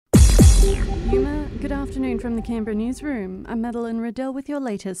Good afternoon from the Canberra newsroom. I'm Madeline Riddell with your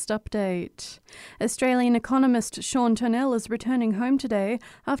latest update. Australian economist Sean Turnell is returning home today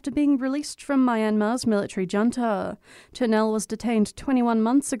after being released from Myanmar's military junta. Turnell was detained 21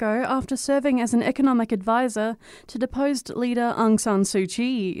 months ago after serving as an economic advisor to deposed leader Aung San Suu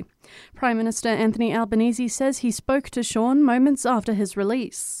Kyi. Prime Minister Anthony Albanese says he spoke to Sean moments after his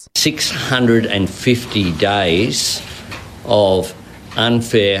release. 650 days of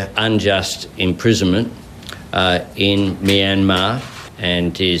unfair, unjust imprisonment in Myanmar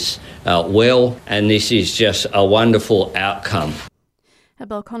and is well, and this is just a wonderful outcome. A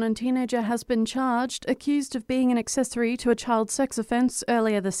Belconnen teenager has been charged, accused of being an accessory to a child sex offence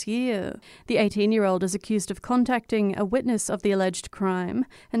earlier this year. The 18-year-old is accused of contacting a witness of the alleged crime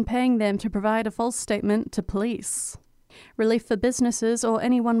and paying them to provide a false statement to police. Relief for businesses or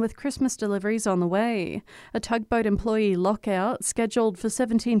anyone with Christmas deliveries on the way. A tugboat employee lockout, scheduled for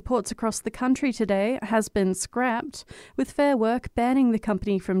 17 ports across the country today, has been scrapped, with Fair Work banning the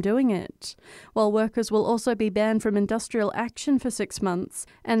company from doing it. While workers will also be banned from industrial action for 6 months,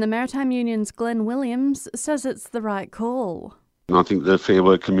 and the Maritime Union's Glenn Williams says it's the right call. I think the Fair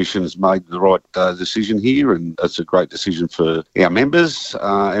Work Commission's made the right decision here, and it's a great decision for our members,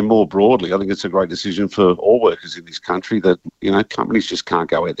 and more broadly, I think it's a great decision for all workers in this country that, companies just can't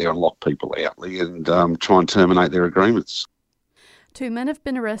go out there and lock people out and try and terminate their agreements. 2 men have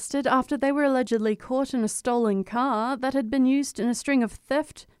been arrested after they were allegedly caught in a stolen car that had been used in a string of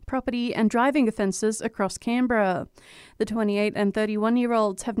theft, property and driving offences across Canberra. The 28 and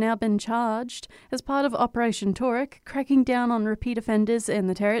 31-year-olds have now been charged as part of Operation Taurus, cracking down on repeat offenders in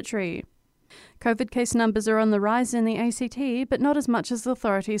the Territory. COVID case numbers are on the rise in the ACT, but not as much as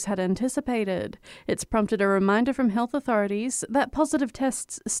authorities had anticipated. It's prompted a reminder from health authorities that positive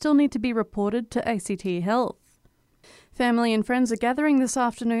tests still need to be reported to ACT Health. Family and friends are gathering this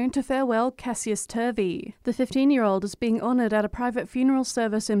afternoon to farewell Cassius Turvey. The 15-year-old is being honoured at a private funeral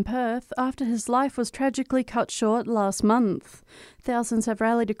service in Perth after his life was tragically cut short last month. Thousands have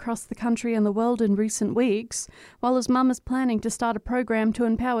rallied across the country and the world in recent weeks, while his mum is planning to start a program to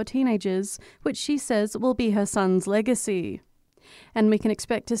empower teenagers, which she says will be her son's legacy. And we can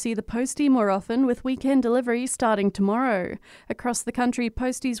expect to see the postie more often, with weekend delivery starting tomorrow. Across the country,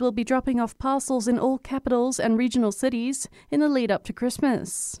 posties will be dropping off parcels in all capitals and regional cities in the lead up to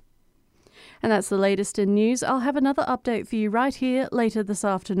Christmas. And that's the latest in news. I'll have another update for you right here later this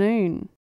afternoon.